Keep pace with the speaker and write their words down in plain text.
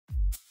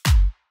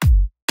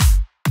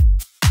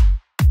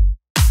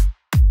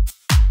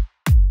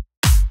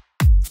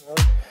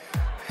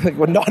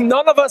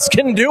None of us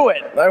can do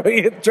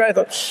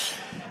it.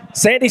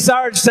 Sandy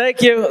Sarge,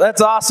 thank you.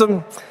 That's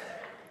awesome.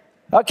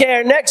 Okay,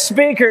 our next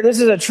speaker, this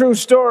is a true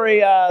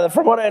story.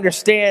 From what I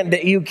understand,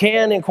 you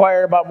can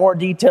inquire about more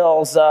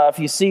details if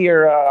you see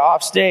her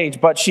off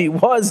stage, but she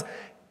was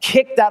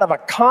kicked out of a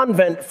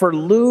convent for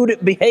lewd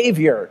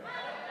behavior.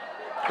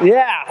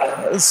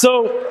 Yeah,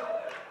 so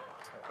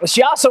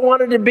she also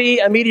wanted to be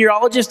a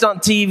meteorologist on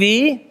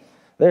TV.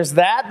 There's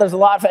that. There's a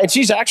lot of, and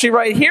she's actually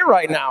right here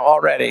right now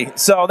already.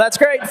 So that's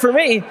great for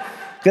me,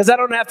 because I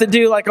don't have to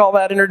do like all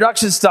that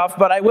introduction stuff,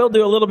 but I will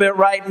do a little bit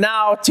right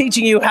now,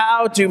 teaching you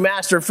how to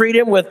master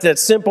freedom with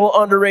this simple,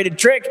 underrated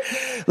trick.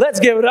 Let's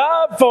give it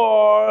up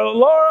for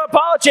LORA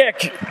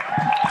POLOWCZUK.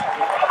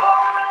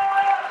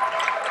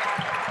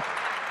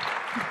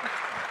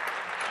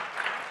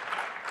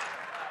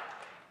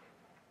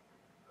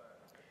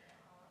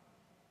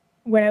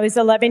 When I was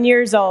 11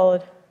 years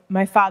old,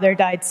 my father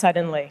died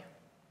suddenly.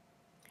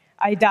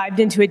 I dived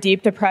into a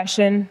deep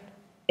depression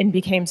and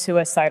became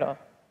suicidal.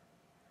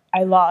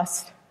 I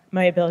lost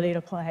my ability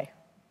to play.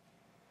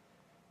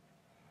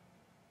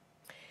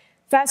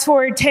 Fast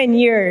forward 10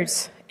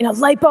 years, and a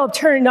light bulb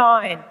turned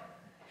on.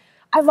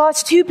 I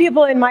lost 2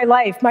 people in my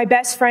life, my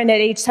best friend at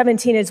age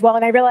 17 as well,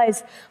 and I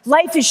realized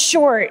life is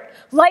short.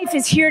 Life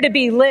is here to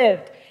be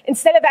lived.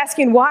 Instead of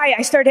asking why,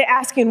 I started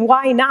asking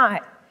why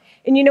not.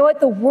 And you know what?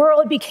 The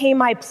world became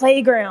my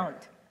playground.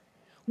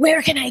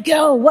 Where can I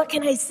go? What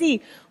can I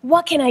see?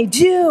 What can I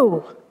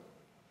do?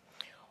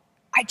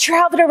 I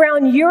traveled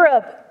around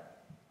Europe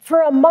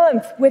for a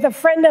month with a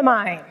friend of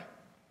mine.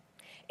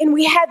 And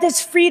we had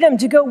this freedom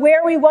to go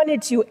where we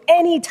wanted to,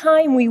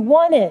 anytime we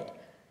wanted.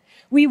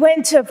 We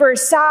went to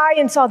Versailles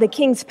and saw the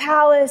King's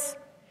Palace.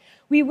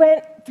 We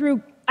went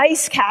through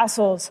ice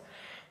castles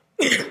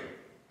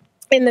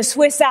in the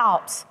Swiss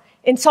Alps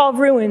and saw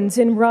ruins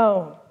in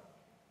Rome.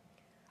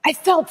 I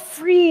felt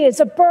free as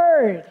a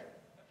bird.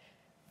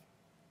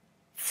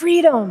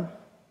 Freedom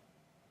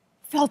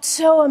felt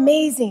so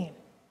amazing.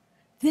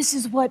 This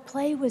is what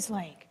play was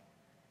like.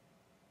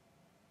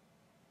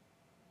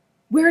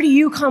 Where do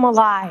you come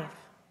alive?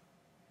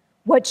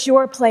 What's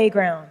your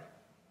playground?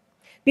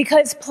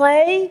 Because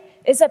play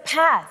is a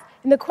path.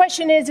 And the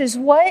question is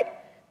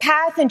what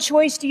path and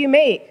choice do you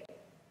make?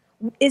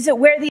 Is it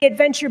where the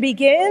adventure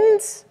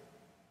begins?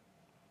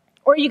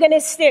 Or are you going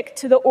to stick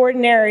to the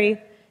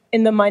ordinary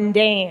and the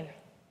mundane?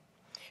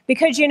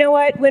 Because you know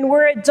what? When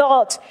we're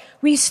adults,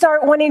 we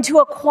start wanting to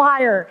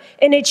acquire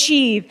and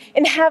achieve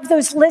and have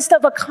those lists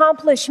of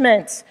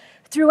accomplishments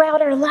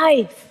throughout our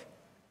life.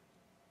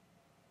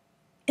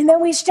 And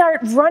then we start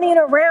running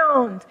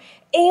around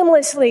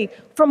aimlessly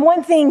from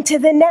one thing to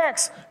the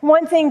next,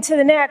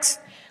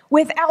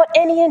 without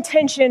any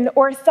intention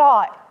or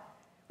thought.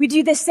 We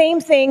do the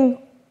same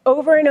thing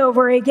over and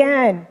over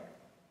again.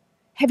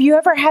 Have you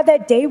ever had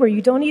that day where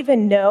you don't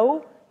even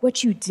know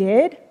what you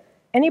did?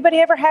 Anybody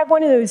ever have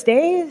one of those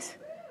days?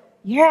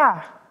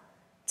 Yeah,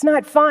 it's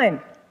not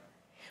fun.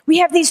 We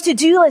have these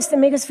to-do lists that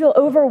make us feel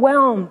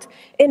overwhelmed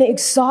and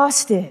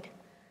exhausted.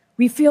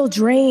 We feel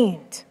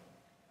drained.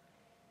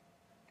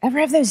 Ever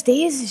have those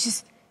days it's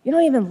just, you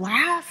don't even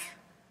laugh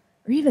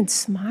or even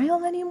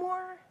smile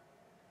anymore?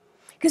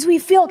 Because we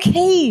feel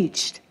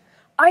caged,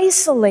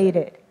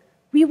 isolated.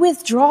 We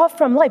withdraw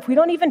from life. We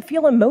don't even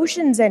feel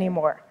emotions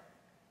anymore.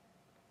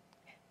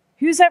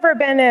 Who's ever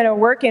been in a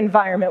work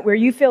environment where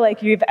you feel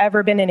like you've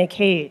ever been in a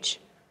cage?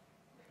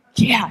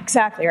 Yeah,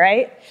 exactly,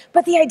 right?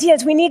 But the idea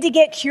is we need to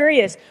get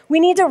curious. We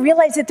need to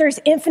realize that there's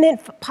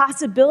infinite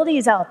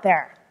possibilities out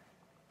there.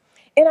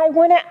 And I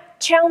want to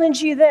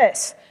challenge you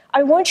this.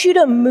 I want you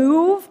to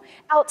move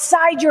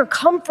outside your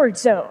comfort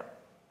zone,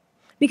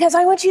 because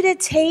I want you to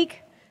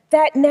take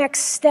that next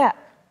step.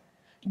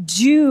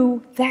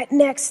 Do that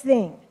next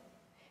thing.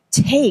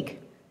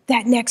 Take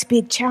that next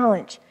big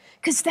challenge.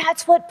 Because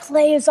that's what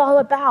play is all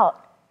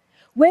about.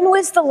 When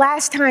was the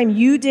last time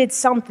you did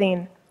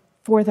something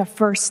for the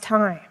first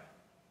time?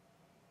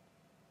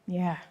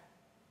 Yeah.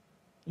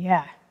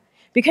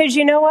 Because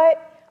you know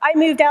what? I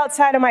moved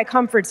outside of my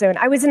comfort zone.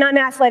 I was an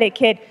unathletic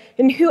kid,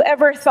 and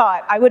whoever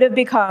thought I would have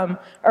become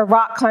a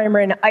rock climber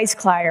and an ice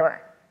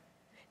climber?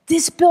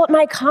 This built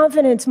my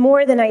confidence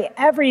more than I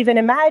ever even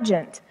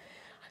imagined.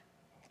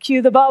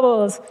 Cue the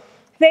bubbles.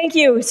 Thank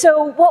you.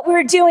 So what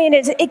we're doing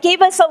is it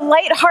gave us a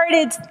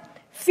lighthearted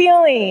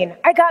feeling.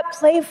 I got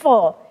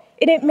playful,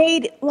 and it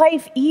made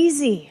life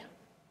easy.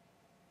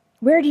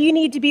 Where do you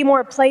need to be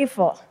more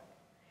playful?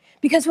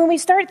 Because when we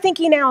start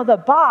thinking out of the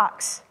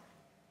box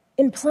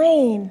and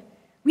playing,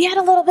 we add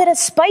a little bit of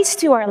spice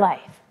to our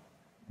life.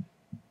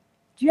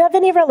 Do you have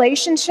any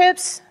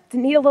relationships that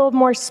need a little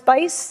more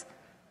spice,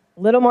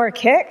 a little more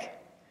kick?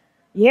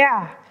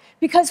 Yeah,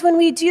 because when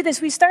we do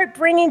this, we start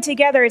bringing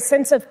together a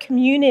sense of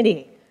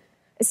community,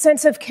 a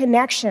sense of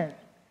connection,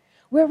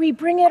 where we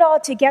bring it all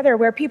together,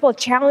 where people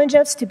challenge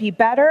us to be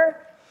better,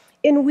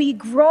 and we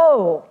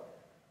grow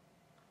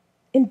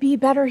and be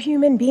better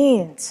human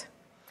beings.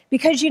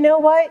 Because you know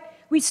what?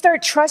 We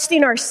start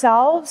trusting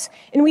ourselves,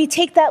 and we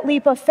take that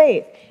leap of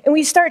faith, and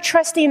we start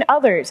trusting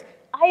others.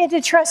 I had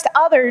to trust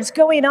others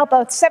going up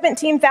a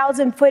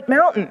 17,000-foot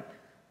mountain.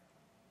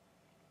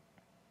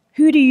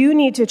 Who do you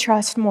need to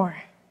trust more?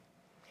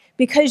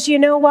 Because you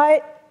know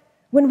what?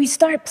 When we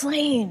start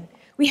playing,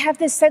 we have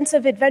this sense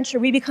of adventure.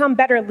 We become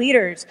better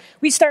leaders.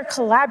 We start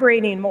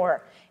collaborating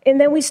more.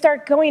 And then we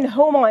start going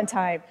home on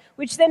time,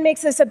 which then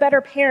makes us a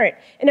better parent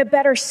and a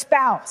better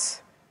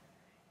spouse.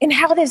 And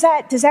how does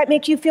that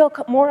make you feel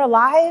more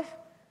alive?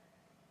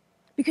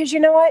 Because you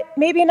know what?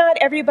 Maybe not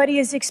everybody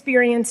has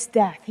experienced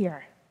death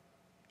here.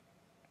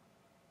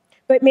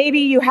 But maybe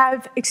you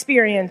have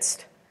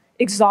experienced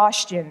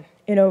exhaustion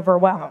and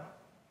overwhelm.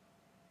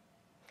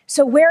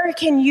 So where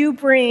can you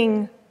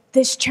bring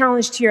this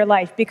challenge to your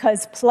life?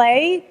 Because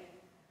play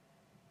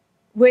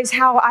was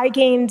how I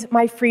gained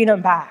my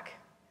freedom back,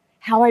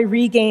 how I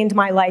regained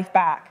my life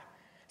back.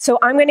 So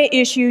I'm going to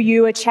issue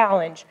you a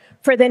challenge.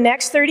 For the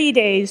next 30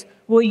 days,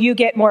 will you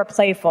get more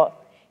playful?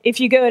 If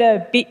you go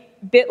to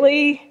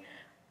bit.ly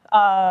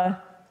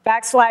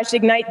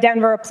 /Ignite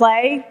Denver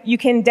Play, you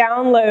can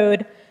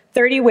download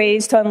 30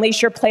 ways to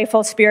unleash your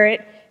playful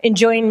spirit and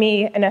join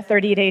me in a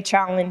 30-day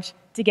challenge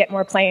to get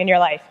more play in your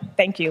life.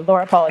 Thank you,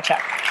 LORA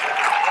POLOWCZUK.